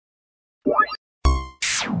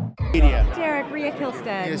Media. Derek, Rya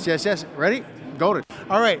Kihlstedt. Yes. Ready? Golden.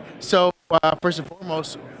 All right. So first and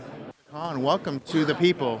foremost, welcome to the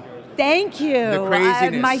people. Thank you. The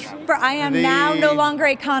craziness. I am now no longer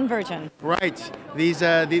a con virgin. Right. These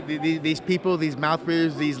people, these mouth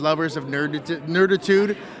breathers, these lovers of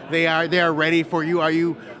nerditude, they are ready for you. Are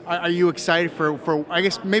you excited for I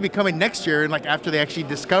guess maybe coming next year and like after they actually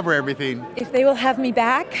discover everything? If they will have me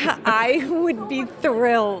back, I would be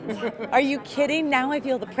thrilled. Are you kidding? Now I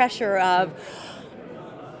feel the pressure of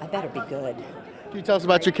I better be good. Can you tell us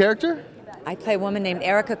about your character? I play a woman named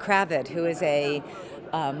Rya Kihlstedt, who is a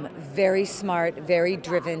very smart, very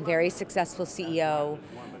driven, very successful CEO,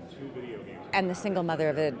 and the single mother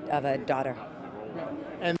of a daughter.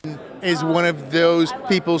 And is one of those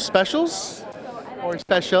people's specials? Or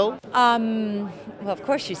special? Well, of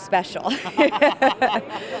course she's special.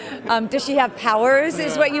 Does she have powers,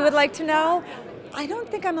 is what you would like to know? I don't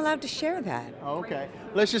think I'm allowed to share that. Oh, okay.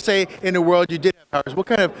 Let's just say in the world you did have powers. What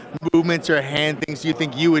kind of movements or hand things do you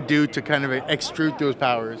think you would do to kind of extrude those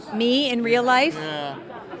powers? Me in real life? Yeah.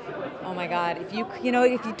 Oh my God! If you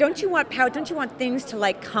don't you want power? Don't you want things to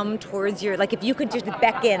like come towards you? Like if you could just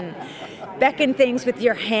beckon things with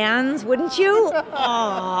your hands, wouldn't you?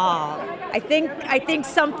 Oh, I think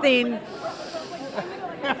something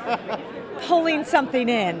pulling something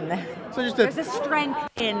in. So just there's a strength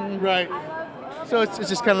in. Right. So it's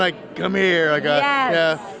just kind of like come here, like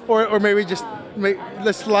yes. or maybe just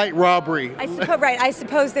the slight robbery. I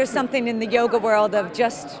suppose there's something in the yoga world of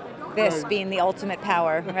just this being the ultimate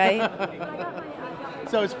power, right?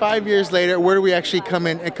 So it's 5 years later. Where do we actually come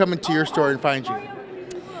into your store and find you?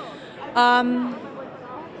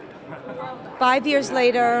 5 years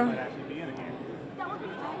later,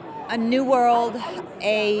 a new world,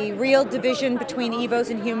 a real division between Evos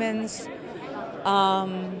and humans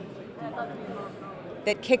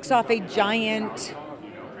that kicks off a giant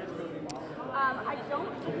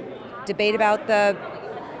debate about the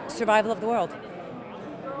survival of the world.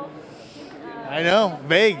 I know,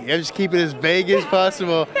 vague. I just keep it as vague as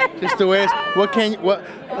possible. Just the way it's.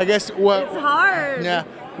 It's hard. Yeah.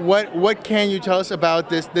 What can you tell us about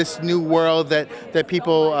this new world that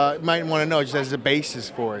people might want to know, just as a basis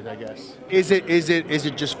for it? I guess. Is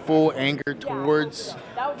it just full anger towards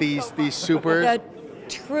these supers? The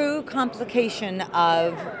true complication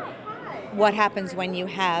of what happens when you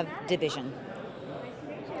have division.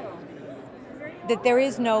 That there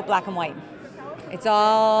is no black and white. It's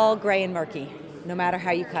all gray and murky, no matter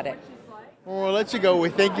how you cut it. Well, we'll let you go. We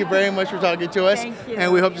thank you very much for talking to us. Thank you.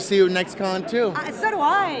 And we hope to see you next con too. So do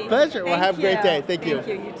I. Pleasure. Well, have a great day. Thank you. Thank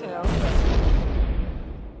you, you too.